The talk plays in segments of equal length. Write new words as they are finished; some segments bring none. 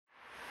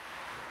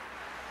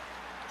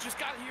Just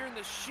got here in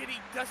this shitty,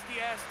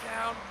 dusty-ass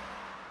town.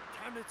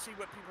 Time to see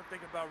what people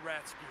think about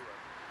Ratskewer.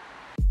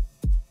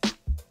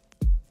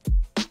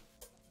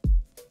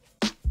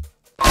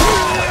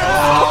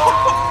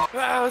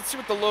 Let's see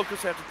what the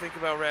locals have to think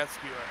about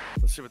Ratskewer.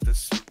 Let's see what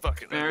this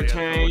fucking Fair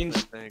change.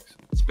 thinks.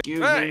 Excuse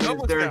Hey, me,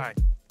 homeless mister. guy.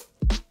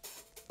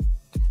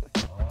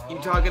 You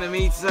talking to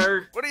me,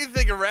 sir? What do you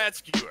think of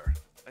Ratskewer?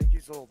 I think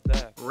he's a little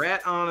deaf.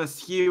 Rat on a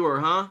skewer,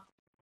 huh?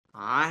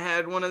 I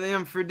had one of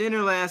them for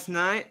dinner last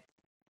night.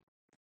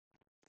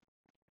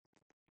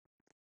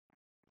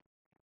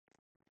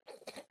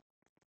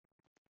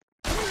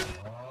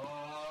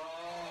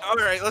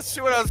 Alright, let's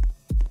see what else.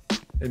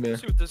 Hey man.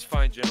 Let's see what this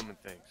fine gentleman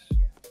thinks.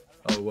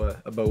 Oh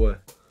what? About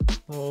what?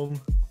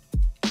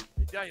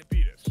 Hey,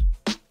 diabetes.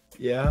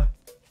 Yeah.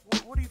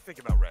 What do you think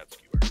about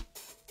Ratskewer?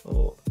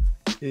 Oh,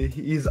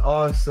 he's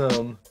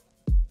awesome.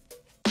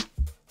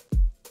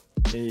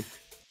 He's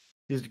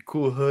a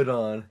cool hood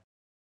on.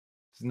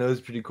 His nose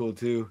is pretty cool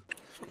too.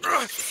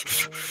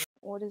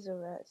 What is a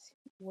rat?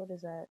 What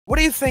is that? What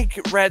do you think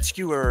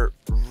Ratskewer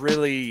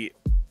really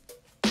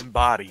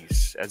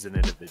embodies as an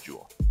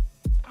individual?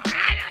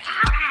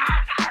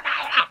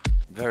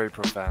 Very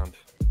profound.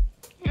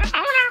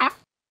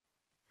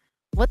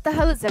 What the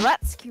hell is a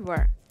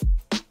Ratskewer?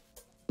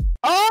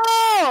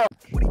 Oh!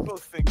 What do you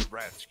both think of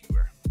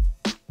Ratskewer?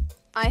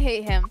 I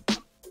hate him.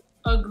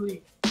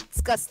 Ugly.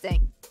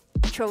 Disgusting.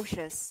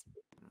 Atrocious.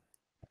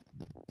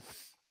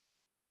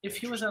 If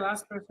he was the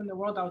last person in the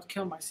world, I would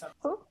kill myself.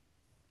 Who?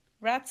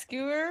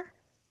 Ratskewer?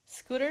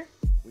 Scooter?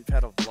 We've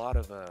had a lot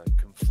of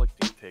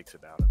conflicting takes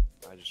about him.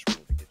 I just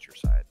wanted to get your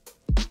side.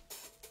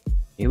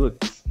 He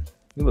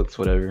looks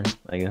whatever,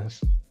 I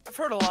guess. I've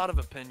heard a lot of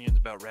opinions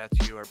about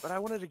Ratskewer, but I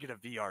wanted to get a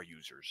VR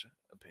user's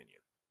opinion.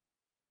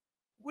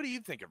 What do you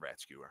think of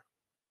Ratskewer?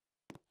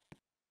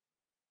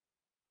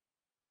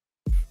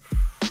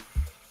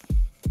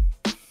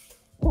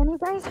 Can you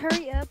guys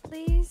hurry up,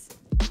 please?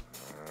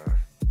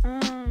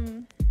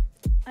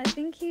 I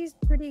think he's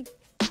pretty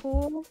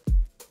cool.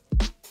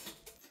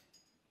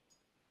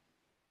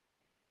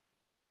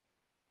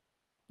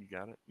 You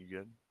got it? You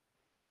good?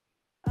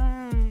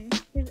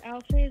 His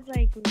outfit is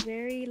like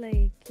very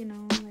like.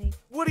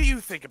 What do you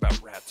think about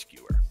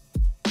Ratskewer?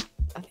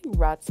 I think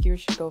Ratskewer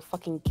should go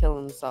fucking kill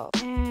himself.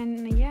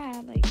 And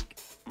yeah, like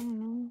I don't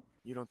know.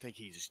 You don't think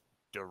he's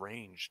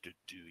deranged,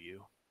 do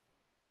you?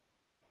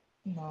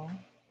 No.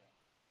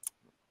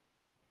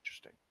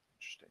 Interesting.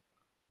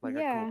 Like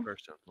Yeah. a cool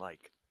person,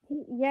 like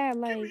Yeah,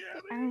 like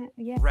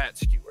yeah.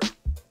 Ratskewer.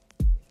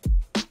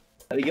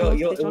 Yo,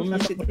 una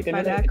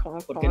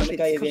cosa porque no le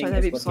cae bien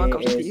es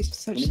porque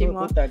es un hijo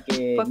de puta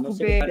que no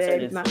se cansa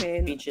de sus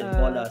pinches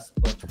bolas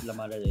por la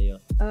madre de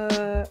Dios.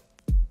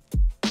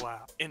 Wow.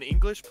 In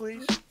English,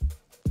 please?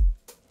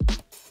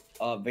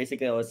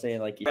 Basically I was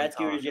saying like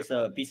Ratskewer is just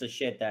a piece of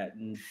shit that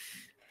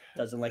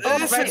doesn't like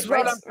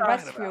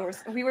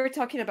Ratskewer. We were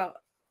talking about.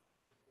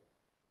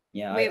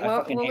 Yeah, Wait, I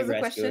fucking what hate was the Ratskewer.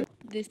 question?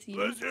 This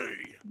year.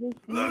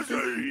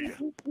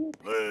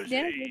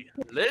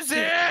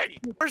 Lizzie!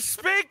 We're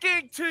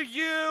speaking to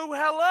you!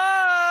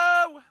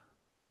 Hello!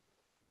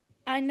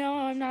 I know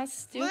I'm not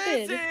stupid.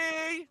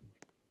 Lizzie!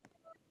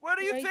 What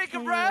do you Right, think of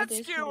tell me what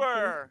they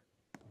Ratskewer?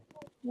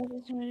 What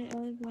is when it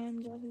always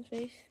lands off his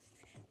face?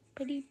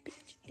 Pretty,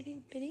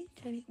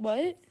 tiny.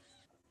 What?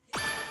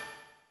 Yeah,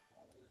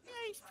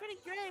 he's pretty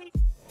great.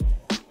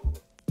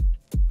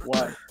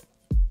 What?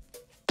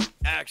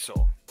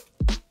 Axel,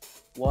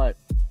 What?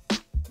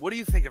 what do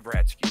you think of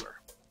Ratskewer?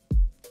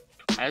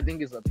 I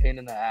think it's a pain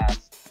in the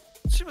ass.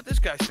 Let's see what this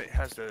guy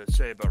has to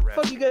say about What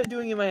Ratskewer. you guys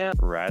doing in my ass?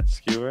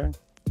 Ratskewer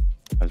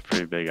has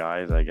pretty big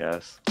eyes, I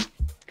guess.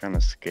 Kind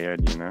of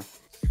scared, you know.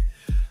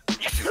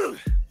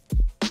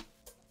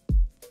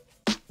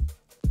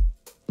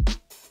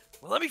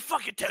 Well, let me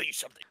fucking tell you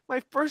something.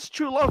 My first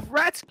true love,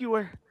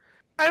 Ratskewer.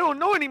 I don't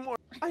know anymore.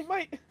 I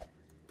might.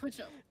 Push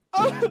up.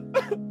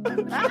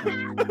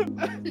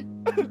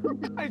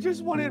 I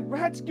just wanted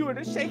Ratskewer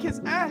to shake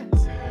his ass.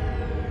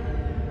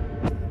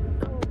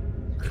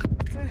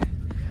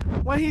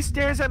 When he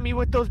stares at me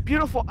with those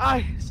beautiful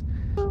eyes,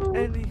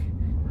 and he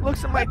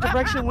looks in my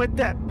direction with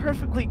that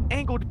perfectly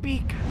angled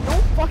beak.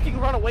 Don't fucking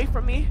run away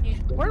from me.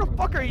 Where the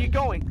fuck are you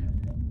going?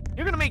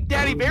 You're gonna make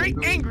Daddy very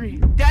angry.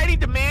 Daddy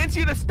demands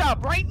you to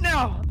stop right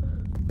now.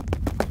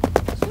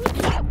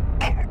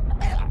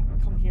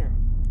 Come here.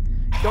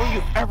 Don't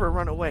you ever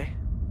run away.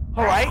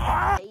 Alright?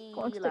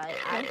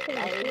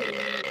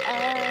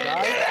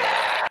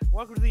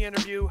 Welcome to the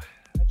interview.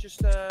 I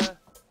just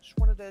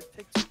wanted to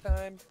take some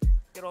time,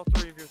 get all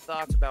three of your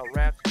thoughts about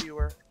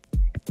Ratskewer.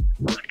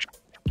 What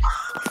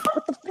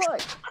the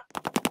fuck?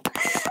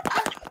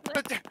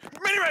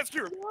 Mini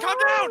Ratskewer, calm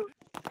down!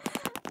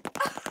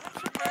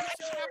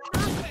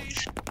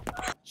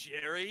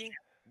 Jerry,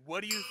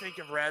 what do you think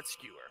of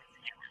Ratskewer?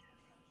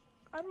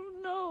 I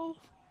don't know.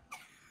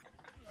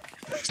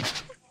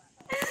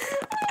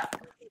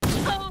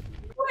 Oh,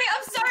 wait,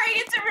 I'm sorry.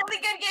 It's a really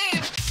good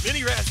game.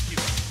 Mini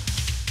Ratskewer,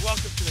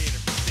 welcome to the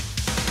interview.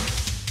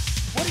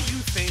 What do you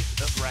think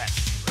of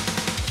Ratskewer?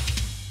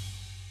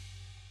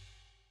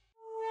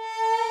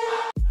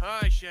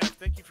 Chef.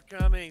 Thank you for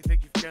coming.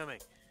 Thank you for coming.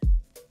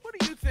 What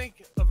do you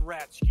think of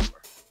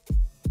Ratskewer?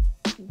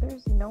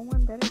 There's no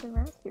one better than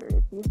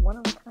Ratskewer. He's one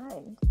of a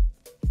kind.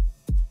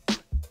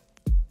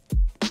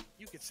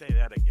 You could say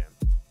that again.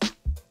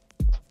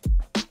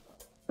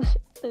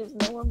 There's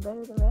no one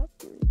better than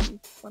Ratskewer. He's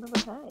one of a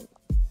kind.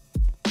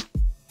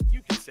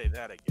 You could say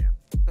that again.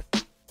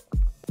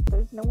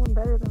 There's no one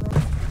better than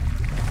Ratskewer.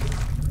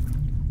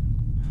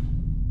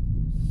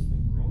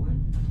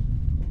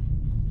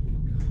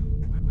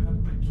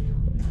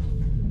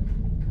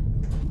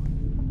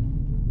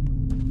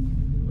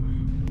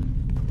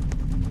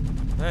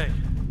 Hey,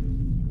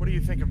 what do you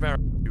think of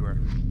Ratskewer?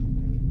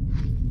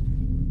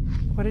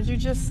 What did you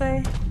just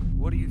say?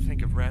 What do you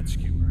think of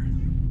Ratskewer?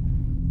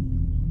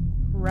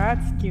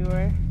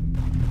 Ratskewer?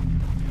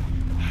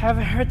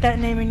 Haven't heard that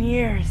name in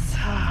years.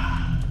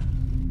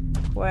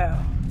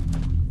 Well,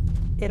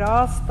 it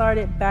all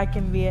started back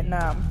in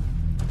Vietnam.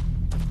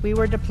 We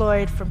were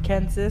deployed from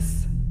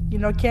Kansas. You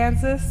know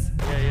Kansas?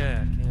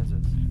 Yeah,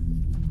 Kansas.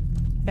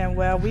 And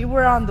well, we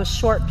were on the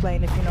short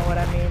plane, if you know what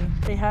I mean.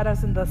 They had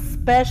us in the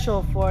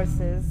special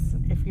forces,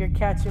 if you're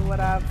catching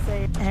what I'm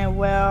saying. And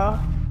well,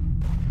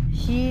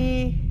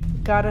 he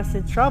got us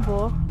in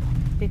trouble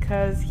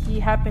because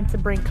he happened to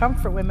bring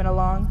comfort women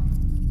along.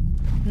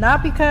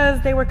 Not because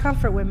they were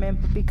comfort women,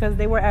 but because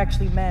they were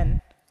actually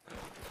men.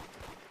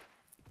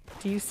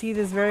 Do you see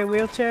this very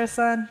wheelchair,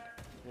 son?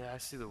 Yeah, I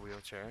see the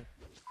wheelchair.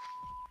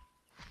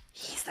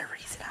 He's the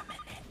reason I'm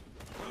in it.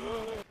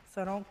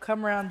 So don't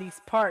come around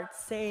these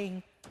parts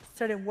saying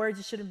certain words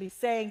you shouldn't be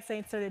saying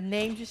certain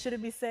names you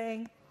shouldn't be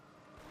saying.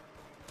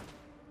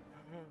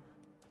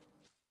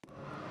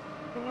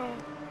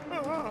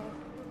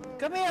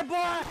 Come here,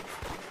 boy!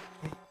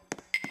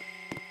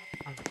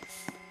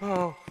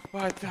 Oh,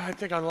 well, I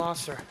think I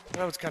lost her.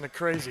 That was kind of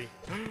crazy.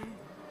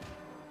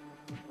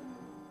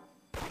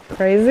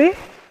 Crazy?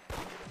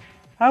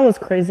 I was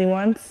crazy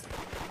once.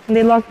 And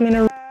they locked me in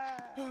a...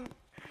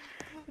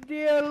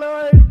 Dear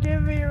Lord,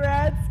 give me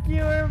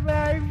Ratskewer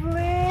back,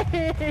 please!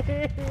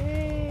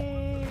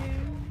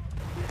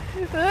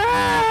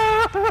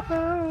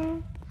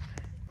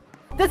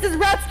 This is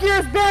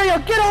Ratskewer's burial!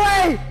 Get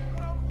away!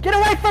 Get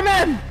away from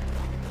him!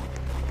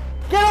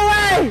 Get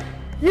away!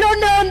 You don't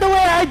know him the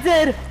way I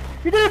did!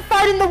 You didn't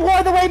fight in the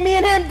war the way me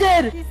and him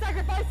did! He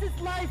sacrificed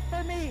his life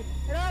for me!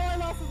 And all I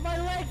lost was my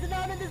legs, and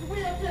now I'm in this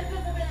wheelchair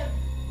because of him!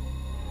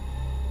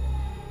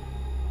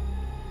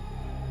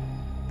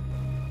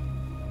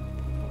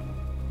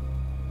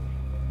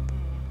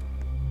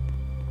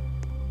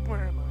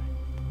 Where am I?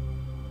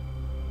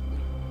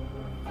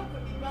 Fuck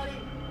with me, buddy!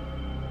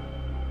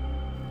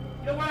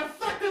 You don't wanna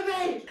fuck with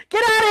me!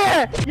 Get out of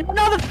here! You don't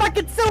know the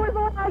fucking sewers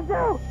what I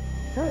do!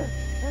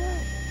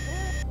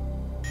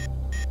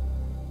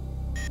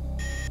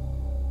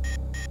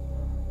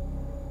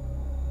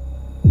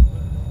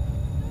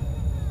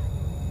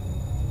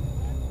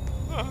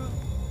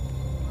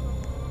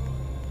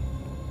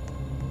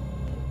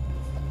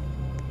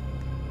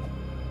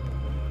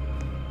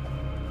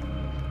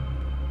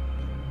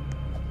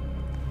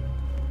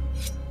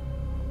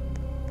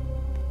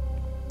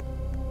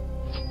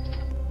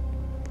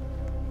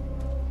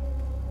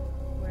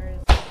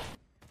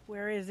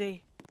 Where is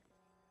he?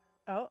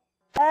 Oh.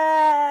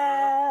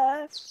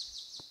 Ah!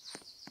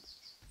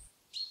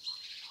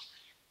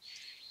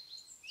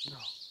 No.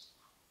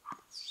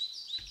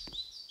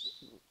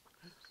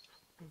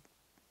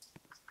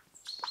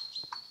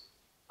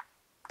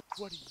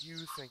 What do you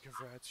think of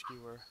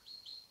Ratskewer?